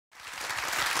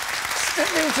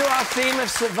Sticking to our theme of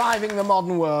surviving the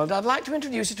modern world, I'd like to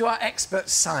introduce you to our expert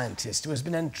scientist who has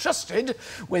been entrusted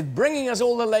with bringing us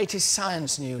all the latest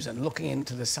science news and looking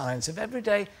into the science of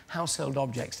everyday household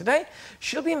objects. Today,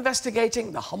 she'll be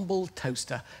investigating the humble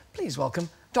toaster. Please welcome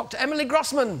Dr. Emily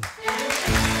Grossman. Emily,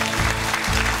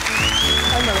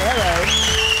 hello.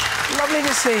 Lovely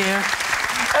to see you.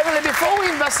 Emily, before we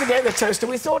investigate the toaster,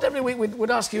 we thought every week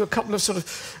we'd ask you a couple of sort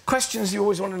of questions you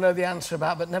always want to know the answer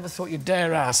about, but never thought you'd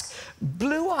dare ask.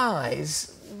 Blue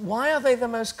eyes, why are they the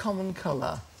most common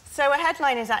colour? So a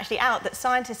headline is actually out that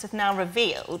scientists have now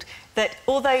revealed that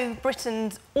although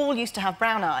Britons all used to have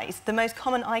brown eyes, the most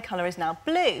common eye colour is now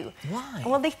blue. Why?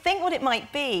 Well, they think what it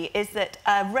might be is that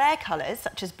rare colours,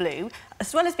 such as blue,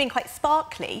 as well as being quite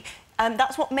sparkly,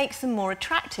 that's what makes them more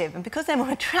attractive. And because they're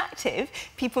more attractive,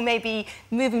 people may be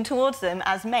moving towards them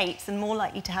as mates and more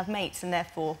likely to have mates and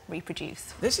therefore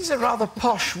reproduce. This is a rather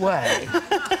posh way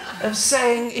of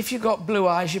saying if you've got blue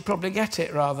eyes, you probably get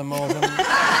it rather more than...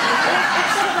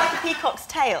 It's sort of like a peacock's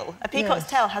tail. A peacock's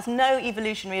tail has no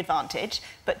evolutionary advantage,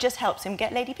 but just helps him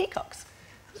get lady peacocks.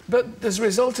 But as a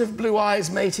result of blue eyes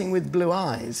mating with blue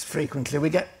eyes, frequently we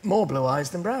get more blue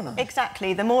eyes than brown eyes.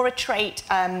 Exactly. The more a trait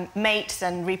mates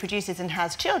and reproduces and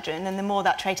has children, and the more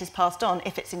that trait is passed on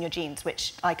if it's in your genes,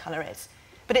 which eye colour is.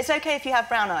 But it's OK if you have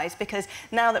brown eyes, because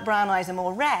now that brown eyes are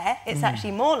more rare, it's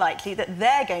actually more likely that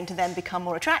they're going to then become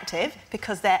more attractive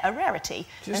because they're a rarity.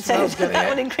 Just and so that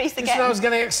will increase again. Just when I was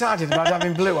getting excited about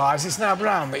having blue eyes, it's now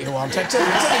brown that you want. It's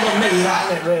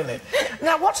that, really.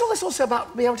 Now, what's all this also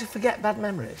about being able to forget bad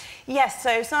memories? Yes,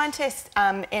 so scientists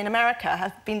in America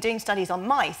have been doing studies on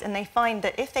mice, and they find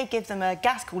that if they give them a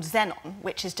gas called xenon,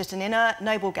 which is just an inert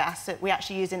noble gas that we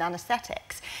actually use in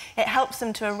anaesthetics, it helps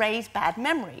them to erase bad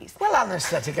memories. Well,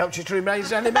 anaesthetic helps you to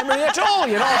erase any memory at all,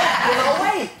 you're not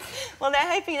awake. Well, they're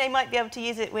hoping they might be able to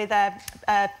use it with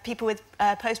people with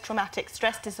post-traumatic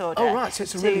stress disorder. Oh, right, so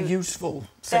it's a really useful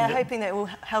thing. They're hoping that it will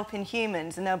help in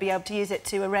humans, and they'll be able to use it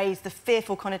to erase the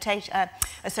fearful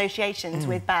associations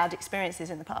with bad experiences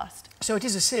in the past. So it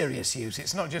is a serious use,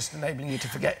 it's not just enabling you to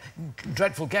forget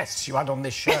dreadful guests you had on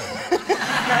this show. No,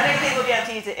 I don't think we'll be able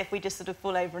to use it if we just sort of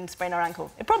fall over and sprain our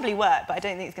ankle. It'd probably work, but I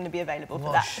don't think it's going to be available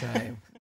for that. What a shame.